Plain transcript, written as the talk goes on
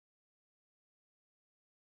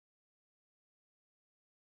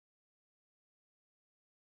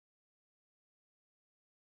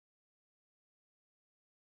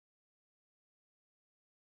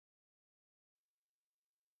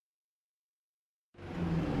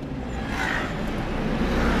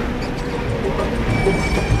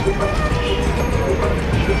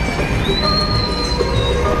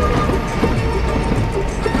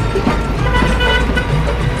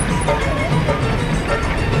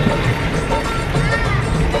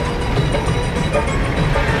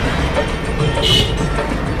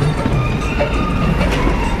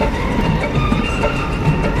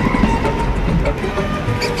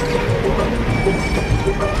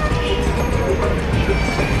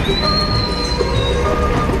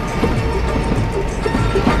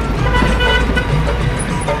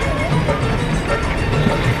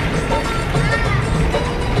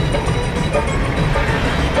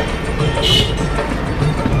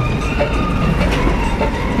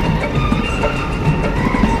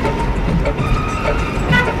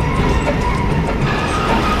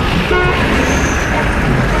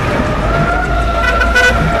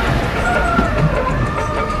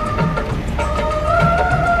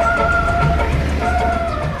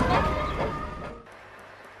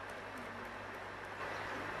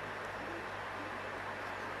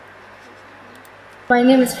My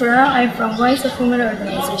name is Farah. I'm from Voice of Women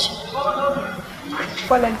Organization.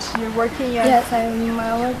 Volunteer working as... Yes, I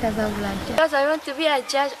work as a volunteer. Because I want to be a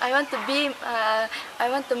judge. I want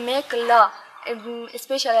to make law,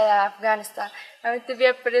 especially in Afghanistan. I want to be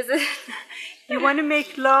a president. You want to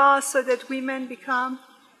make law so that women become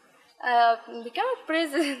a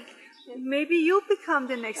president. Maybe you'll become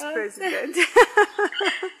the next president.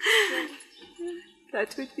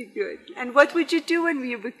 That would be good. And what would you do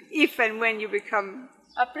if and when you become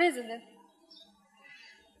a president?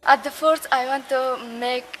 At the first, I want to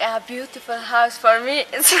make a beautiful house for me,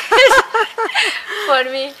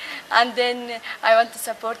 and then I want to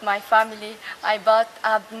support my family. I bought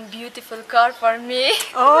a beautiful car for me.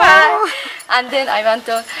 Oh. And then I want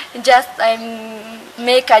to just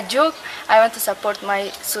make a joke. I want to support my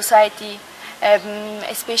society,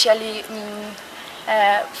 especially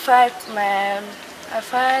I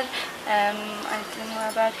don't know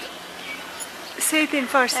about. Say it in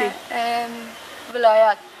Farsi.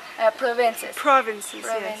 Vilayat. Provinces.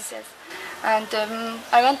 Yes. And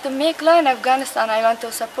I want to make law in Afghanistan. I want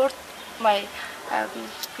to support my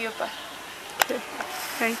people. Okay.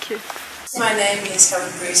 Thank you. My name is Kabul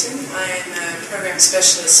University. I am a program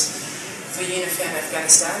specialist for UNIFEM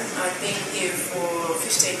Afghanistan. I've been here for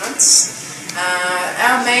 15 months.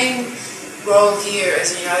 Our main role here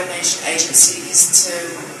as a United Nations agency is to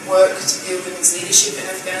work to build women's leadership in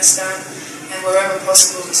Afghanistan and wherever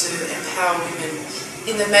possible to empower women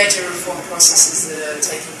in the major reform processes that are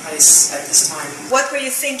taking place at this time. What were you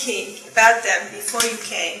thinking about them before you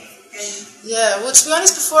came? Yeah, well, to be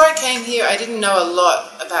honest, before I came here, I didn't know a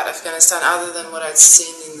lot about Afghanistan other than what I'd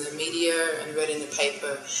seen in the media and read in the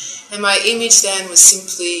paper. And my image then was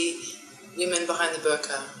simply women behind the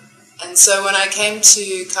burqa. And so when I came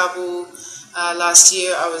to Kabul last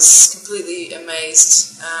year, I was completely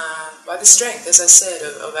amazed by the strength, as I said,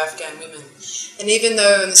 of Afghan women. And even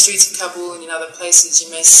though in the streets of Kabul and in other places you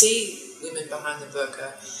may see women behind the burqa,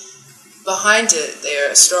 behind it they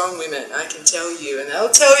are strong women, I can tell you, and they'll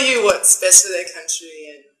tell you what's best for their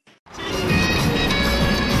country.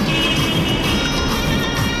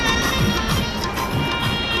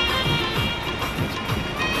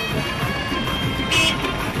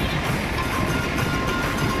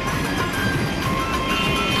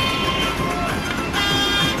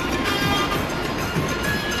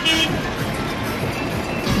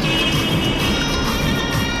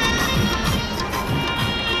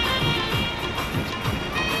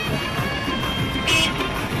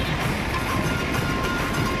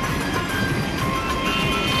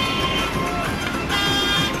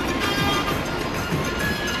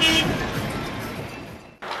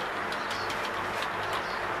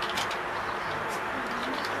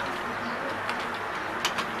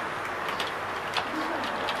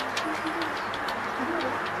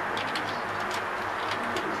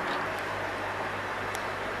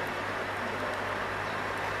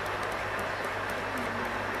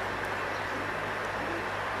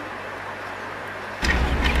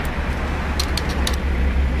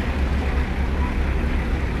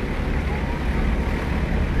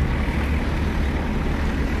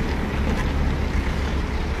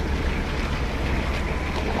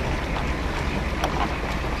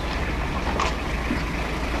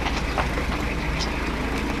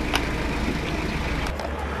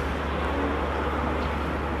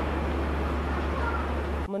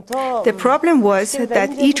 The problem was that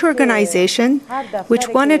each organization which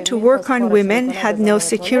wanted to work on women had no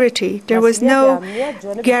security. There was no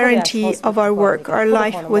guarantee of our work. Our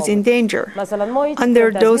life was in danger.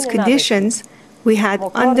 Under those conditions, we had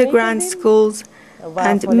underground schools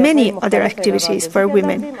and many other activities for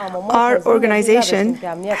women. Our organization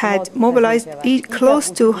had mobilized close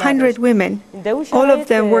to 100 women, all of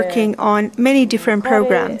them working on many different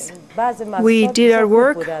programs. We did our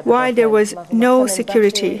work while there was no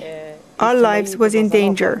security. Our lives was in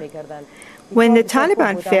danger. When the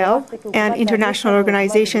Taliban fell and international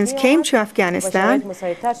organizations came to Afghanistan,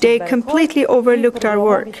 they completely overlooked our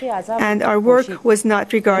work, and our work was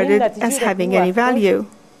not regarded as having any value.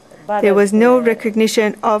 There was no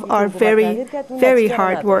recognition of our very, very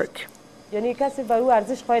hard work.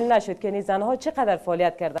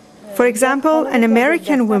 For example, an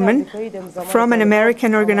American woman from an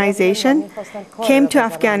American organization came to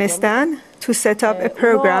Afghanistan to set up a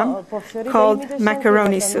program called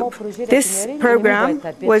Macaroni Soup. This program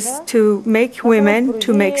was to make women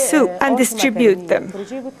to make soup and distribute them.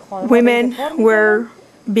 Women were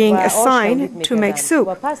being assigned to make soup.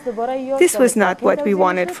 This was not what we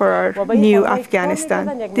wanted for our new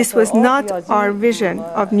Afghanistan. This was not our vision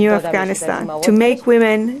of new Afghanistan, to make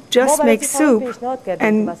women just make soup,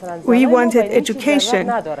 and we wanted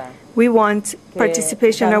education. We want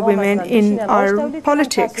participation of women in our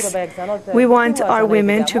politics. We want our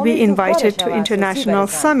women to be invited to international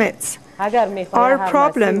summits. Our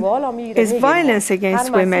problem is violence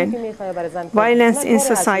against women, violence in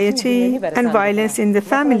society and violence in the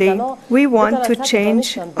family. We want to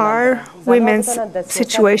change our women's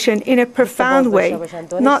situation in a profound way,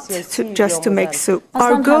 not just to make soup.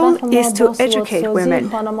 Our goal is to educate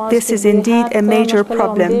women. This is indeed a major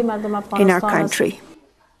problem in our country.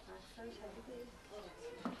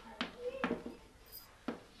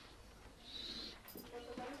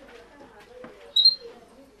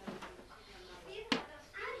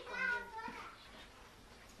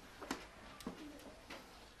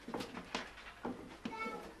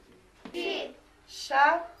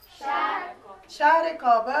 شهر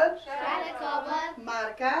کابل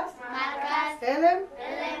مرکز علم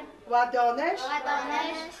و دانش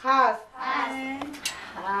هست.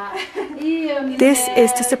 This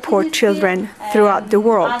is to support children throughout the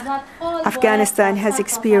world. Afghanistan has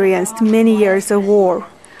experienced many years of war.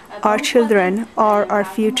 Our children are our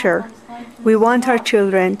future. We want our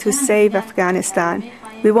children to save Afghanistan.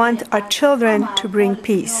 We want our children to bring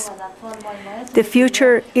peace. The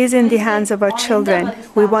future is in the hands of our children.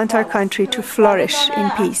 We want our country to flourish in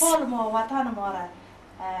peace.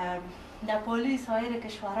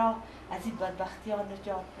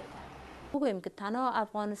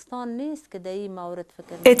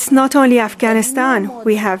 It's not only Afghanistan.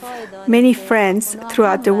 We have many friends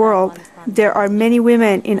throughout the world. There are many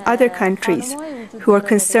women in other countries who are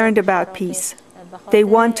concerned about peace. They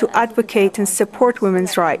want to advocate and support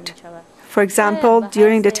women's rights. For example,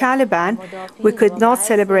 during the Taliban, we could not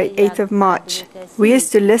celebrate 8th of March. We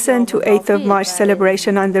used to listen to 8th of March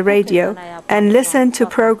celebration on the radio and listen to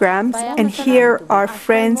programs and hear our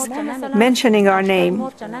friends mentioning our name.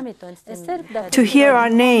 To hear our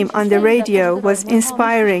name on the radio was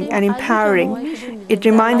inspiring and empowering. It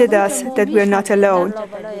reminded us that we are not alone.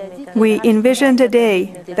 We envisioned a day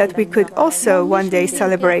that we could also one day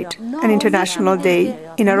celebrate an international day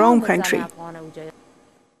in our own country.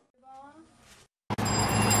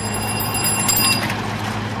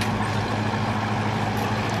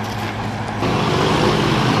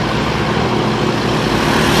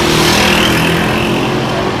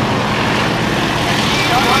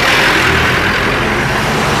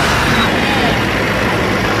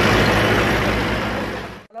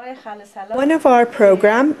 One of our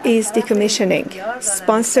programs is decommissioning,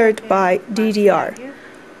 sponsored by DDR.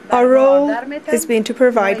 Our role has been to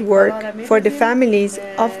provide work for the families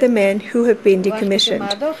of the men who have been decommissioned.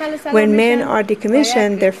 When men are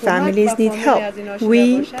decommissioned, their families need help.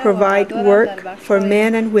 We provide work for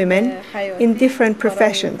men and women in different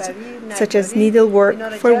professions, such as needlework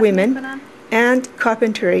for women and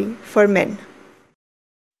carpentry for men.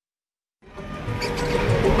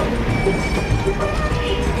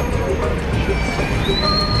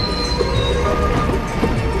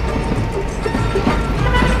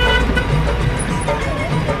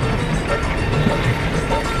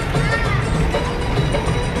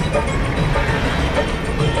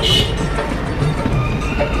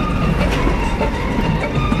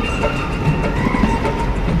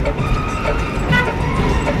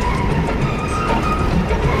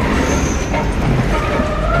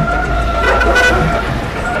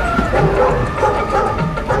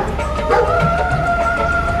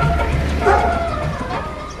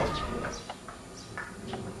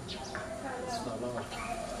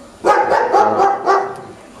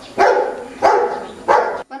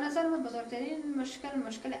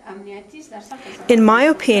 In my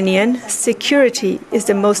opinion, security is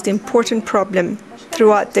the most important problem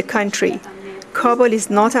throughout the country. Kabul is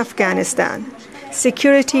not Afghanistan.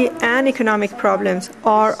 Security and economic problems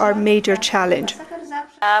are our major challenge.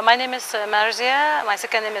 My name is Marzia. My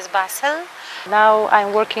second name is Basil. Now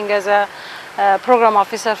I'm working as a program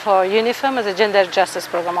officer for UNIFEM, as a gender justice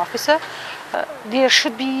program officer. There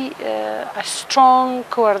should be a strong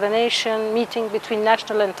coordination meeting between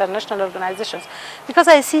national and international organizations, because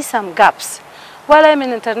I see some gaps. While I'm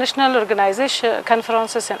in international organization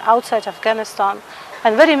conferences and outside Afghanistan,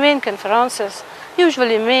 and very main conferences,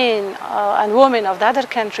 usually men and women of the other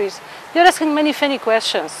countries, they're asking many funny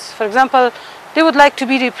questions. For example, they would like to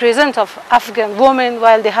be representative of Afghan women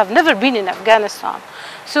while they have never been in Afghanistan.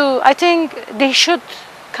 So I think they should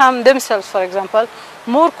come themselves, for example,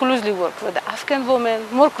 more closely work with the Afghan women,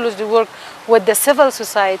 more closely work with the civil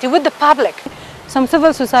society, with the public. some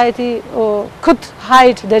civil society could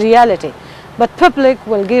hide the reality, but public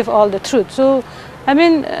will give all the truth. So, I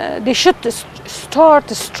mean, they should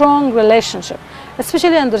start a strong relationship,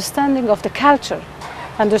 especially understanding of the culture,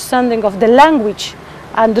 understanding of the language,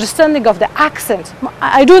 understanding of the accent.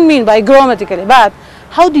 I don't mean by grammatically, but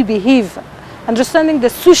how do you behave, understanding the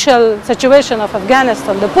social situation of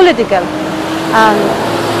Afghanistan, the political and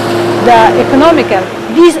the economical.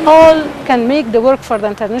 These all can make the work for the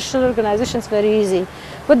international organizations very easy.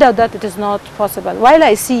 Without that, it is not possible. While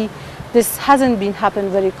I see this hasn't been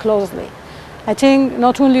happened very closely, I think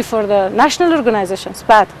not only for the national organizations,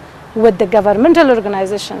 but with the governmental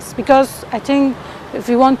organizations, because I think if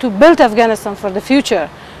we want to build Afghanistan for the future,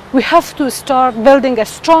 we have to start building a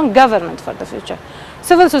strong government for the future.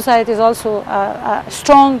 Civil society is also a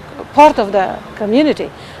strong part of the community,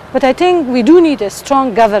 but I think we do need a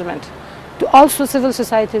strong government. Also, civil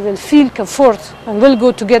society will feel comfort and will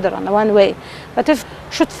go together on one way. But if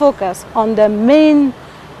should focus on the main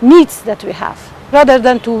needs that we have, rather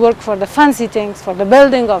than to work for the fancy things, for the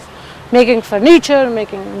building of making furniture,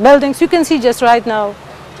 making buildings. You can see just right now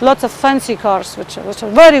lots of fancy cars which are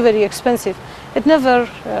very, very expensive. It never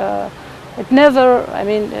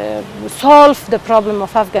solve the problem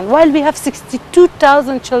of Afghan. While we have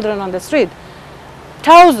 62,000 children on the street,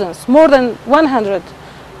 thousands, more than 100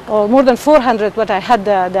 or more than 400, what I had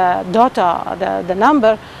the data, the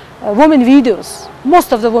number, women videos.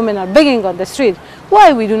 Most of the women are begging on the street.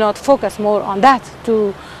 Why we do not focus more on that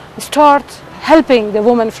to start helping the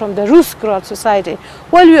women from the Rus-Grad society,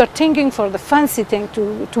 while we are thinking for the fancy thing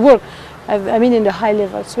to work, I mean in the high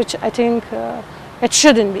levels, which I think it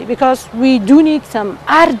shouldn't be, because we do need some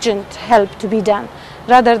urgent help to be done,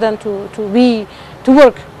 rather than to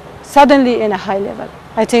work suddenly in a high level.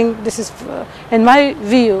 I think this is, in my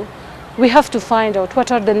view, we have to find out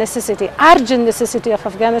what are the necessity, urgent necessity of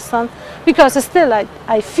Afghanistan, because still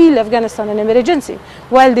I feel Afghanistan an emergency.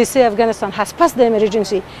 While they say Afghanistan has passed the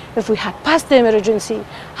emergency, if we had passed the emergency,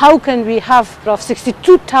 how can we have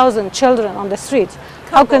 62,000 children on the streets?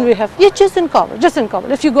 How can we have, yes, just in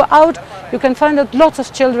Kabul. If you go out, you can find out lots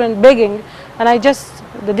of children begging. And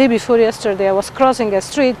the day before yesterday, I was crossing a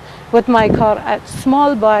street with my car, a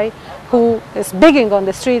small boy who is begging on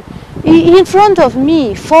the street. He in front of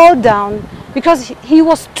me fall down because he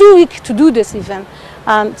was too weak to do this even.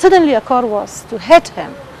 And suddenly a car was to hit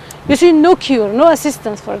him. You see, no cure, no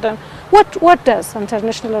assistance for them. What does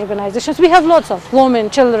international organizations? We have lots of women,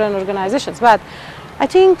 children organizations, but I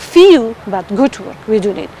think few but good work we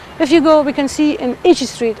do need. If you go, we can see in each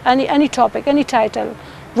street, any topic, any title,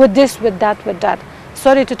 with this, with that, with that.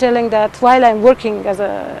 Sorry to telling that while I'm working as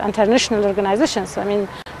a international organizations, I mean,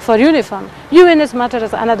 for UNIFEM, UN is matter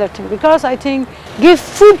as another thing, because I think give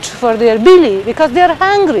food for their belly, because they are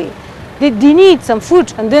hungry. They need some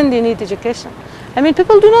food, and then they need education. I mean,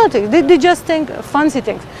 people do not think, they just think fancy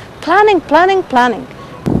things. Planning.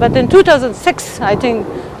 But in 2006, I think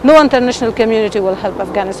no international community will help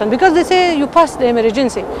Afghanistan, because they say you passed the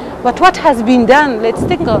emergency. But what has been done, let's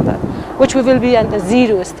think on that, which we will be at the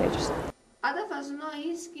zero stages.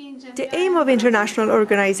 The aim of international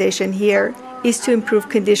organization here is to improve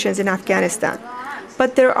conditions in Afghanistan.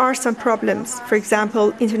 But there are some problems. For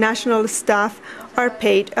example, international staff are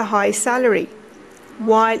paid a high salary,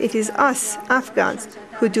 while it is us, Afghans,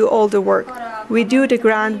 who do all the work. We do the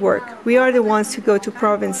groundwork. We are the ones who go to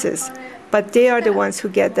provinces, but they are the ones who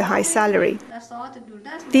get the high salary.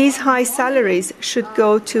 These high salaries should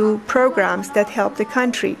go to programs that help the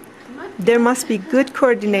country. There must be good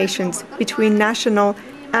coordinations between national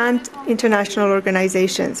and international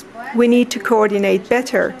organizations. We need to coordinate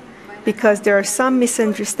better because there are some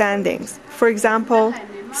misunderstandings. For example,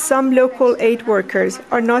 some local aid workers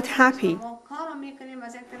are not happy.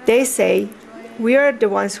 They say, we are the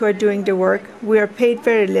ones who are doing the work, we are paid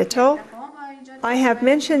very little. I have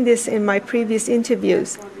mentioned this in my previous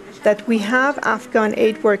interviews, that we have Afghan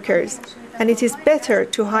aid workers, and it is better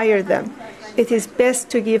to hire them. It is best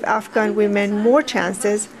to give Afghan women more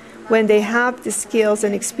chances when they have the skills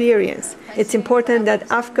and experience. It's important that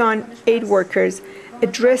Afghan aid workers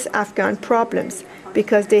address Afghan problems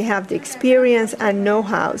because they have the experience and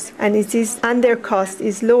know-hows, and their cost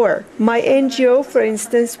is lower. My NGO, for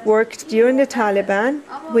instance, worked during the Taliban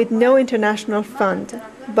with no international fund,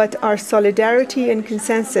 but our solidarity and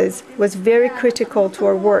consensus was very critical to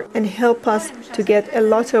our work and helped us to get a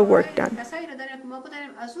lot of work done.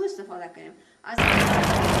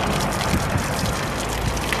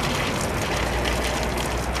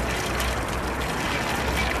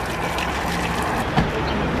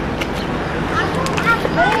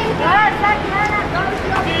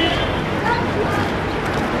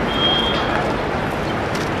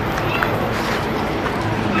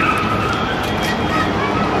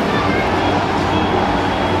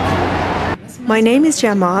 My name is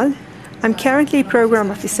Jamal. I'm currently Program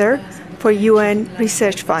Officer for UN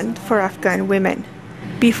Research Fund for Afghan Women.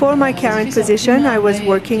 Before my current position, I was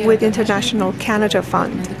working with International Canada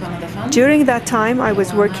Fund. During that time, I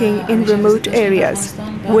was working in remote areas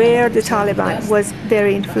where the Taliban was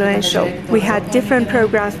very influential. We had different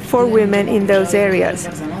programs for women in those areas.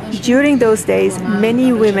 During those days,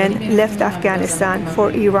 many women left Afghanistan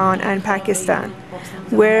for Iran and Pakistan,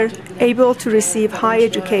 were able to receive high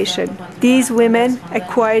education. These women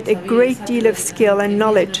acquired a great deal of skill and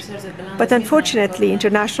knowledge. But unfortunately,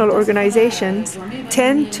 international organizations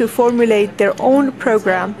tend to formulate their own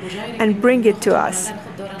program and bring it to us.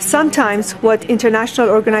 Sometimes what international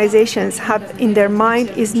organizations have in their mind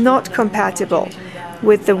is not compatible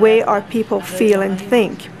with the way our people feel and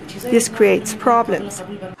think. This creates problems.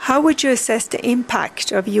 How would you assess the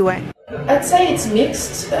impact of UN? I'd say it's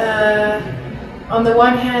mixed. On the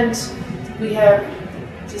one hand, we have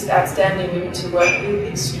just outstanding women to work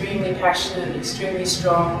with, extremely passionate, extremely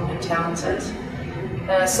strong and talented.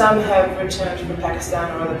 Some have returned from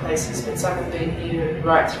Pakistan or other places, but some have been here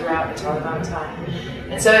right throughout the Taliban time.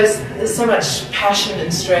 And so there's so much passion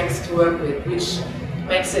and strength to work with, which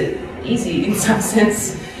makes it easy in some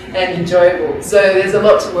sense and enjoyable. So there's a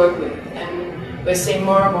lot to work with, and we're seeing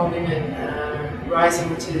more and more women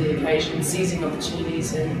rising to the occasion, seizing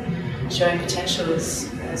opportunities and showing potential as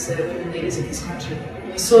women leaders of this country.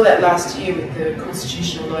 We saw that last year with the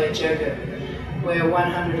constitutional Loya Jerga, where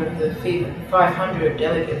 100 of the 500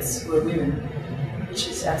 delegates were women, which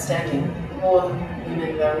is outstanding. More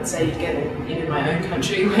women than I would say you'd get in my own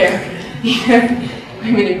country, where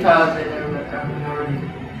women in parliament are a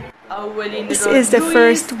minority. This is the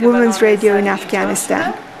first women's radio in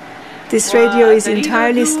Afghanistan. This radio is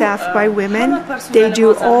entirely staffed by women. They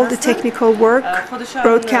do all the technical work,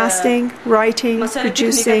 broadcasting, writing,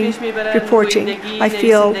 producing, reporting. I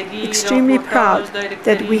feel extremely proud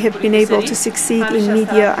that we have been able to succeed in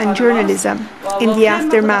media and journalism in the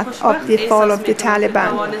aftermath of the fall of the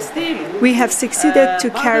Taliban. We have succeeded to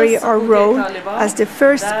carry our role as the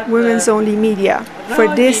first women's-only media.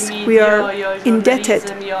 For this, we are indebted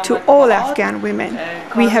to all Afghan women.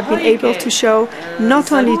 We have been able to show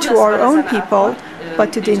not only to our own people,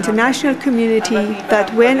 but to the international community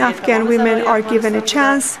that when Afghan women are given a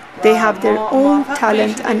chance, they have their own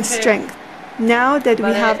talent and strength. Now that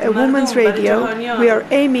we have a women's radio, we are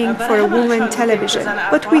aiming for a women television,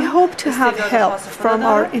 but we hope to have help from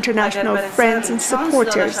our international friends and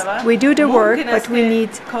supporters. We do the work, but we need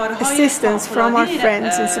assistance from our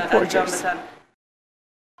friends and supporters.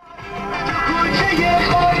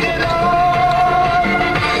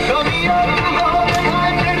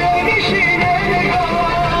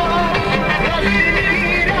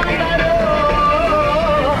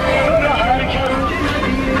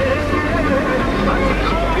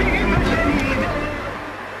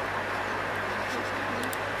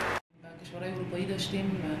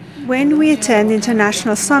 When we attend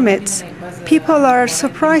international summits, people are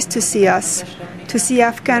surprised to see us, to see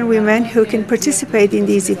Afghan women who can participate in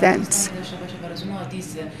these events.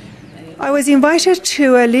 I was invited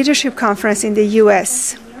to a leadership conference in the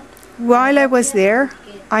US. While I was there,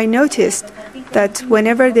 I noticed that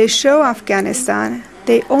whenever they show Afghanistan,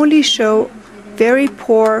 they only show very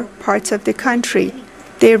poor parts of the country.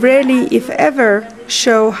 They rarely, if ever,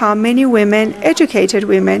 show how many women, educated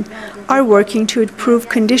women, are working to improve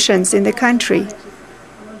conditions in the country.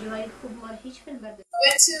 I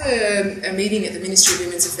went to a meeting at the Ministry of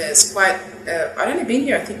Women's Affairs I'd only been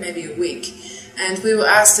here I think maybe a week, and we were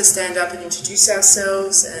asked to stand up and introduce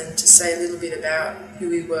ourselves and to say a little bit about who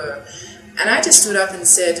we were. And I just stood up and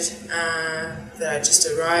said that I just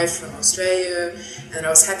arrived from Australia and I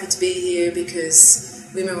was happy to be here because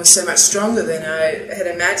women were so much stronger than I had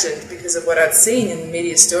imagined because of what I'd seen in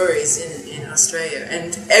media stories in Australia.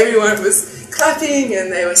 And everyone was clapping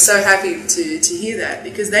and they were so happy to hear that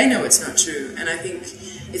because they know it's not true. And I think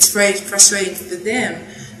it's frustrating for them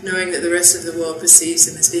knowing that the rest of the world perceives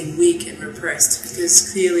them as being weak and repressed,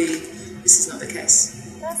 because clearly this is not the case.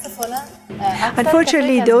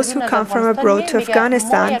 Unfortunately, those who come from abroad to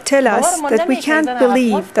Afghanistan tell us that we can't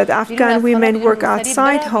believe that Afghan women work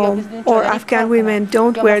outside home or Afghan women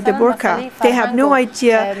don't wear the burqa. They have no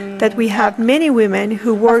idea that we have many women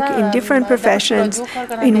who work in different professions,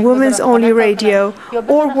 in women's only radio,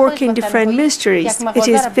 or work in different ministries. It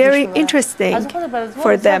is very interesting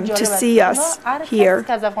for them to see us here.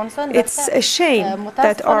 It's a shame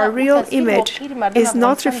that our real image is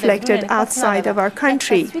not reflected outside of our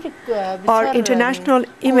country. Our international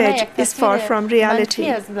image is far from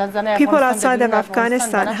reality. People outside of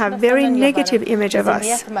Afghanistan have very negative image of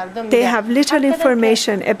us. They have little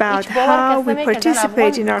information about how we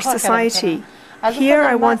participate in our society. Here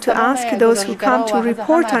I want to ask those who come to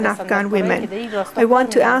report on Afghan women. I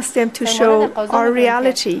want to ask them to show our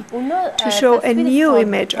reality, to show a new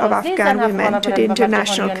image of Afghan women to the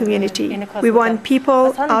international community. We want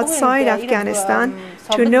people outside Afghanistan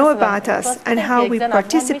to know about us and how we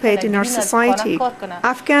participate in our society.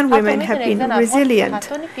 Afghan women have been resilient.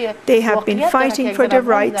 They have been fighting for their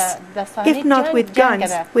rights, if not with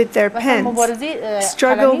guns, with their pens.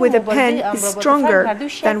 Struggle with a pen is stronger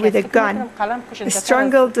than with a gun. A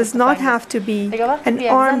struggle does not have to be an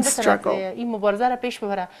armed struggle.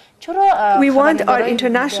 We want our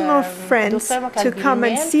international friends to come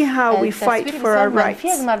and see how we fight for our rights.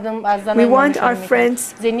 We want our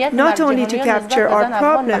friends not only to capture our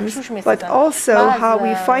problems, but also how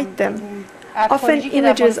we fight them. Often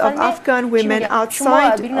images of Afghan women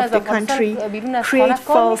outside of the country create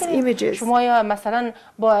false images. Do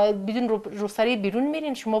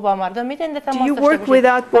you work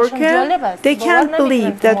without burqa? They can't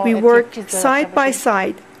believe that we work side by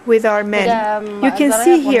side with our men. You can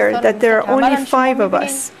see here that there are only 5 of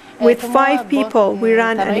us. With 5 people, we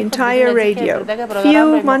ran an entire radio. A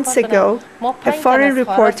few months ago, a foreign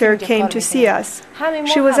reporter came to see us.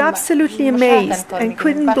 She was absolutely amazed and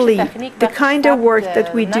couldn't believe the kind of work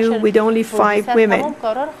that we do with only 5 women.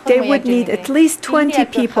 They would need at least 20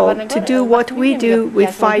 people to do what we do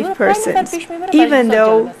with 5 persons, even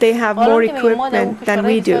though they have more equipment than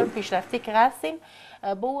we do.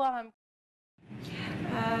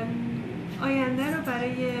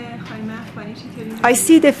 I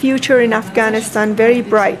see the future in Afghanistan very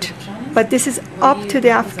bright, but this is up to the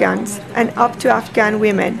Afghans and up to Afghan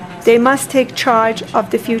women. They must take charge of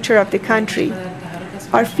the future of the country.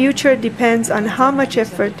 Our future depends on how much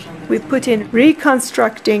effort we put in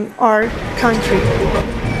reconstructing our country.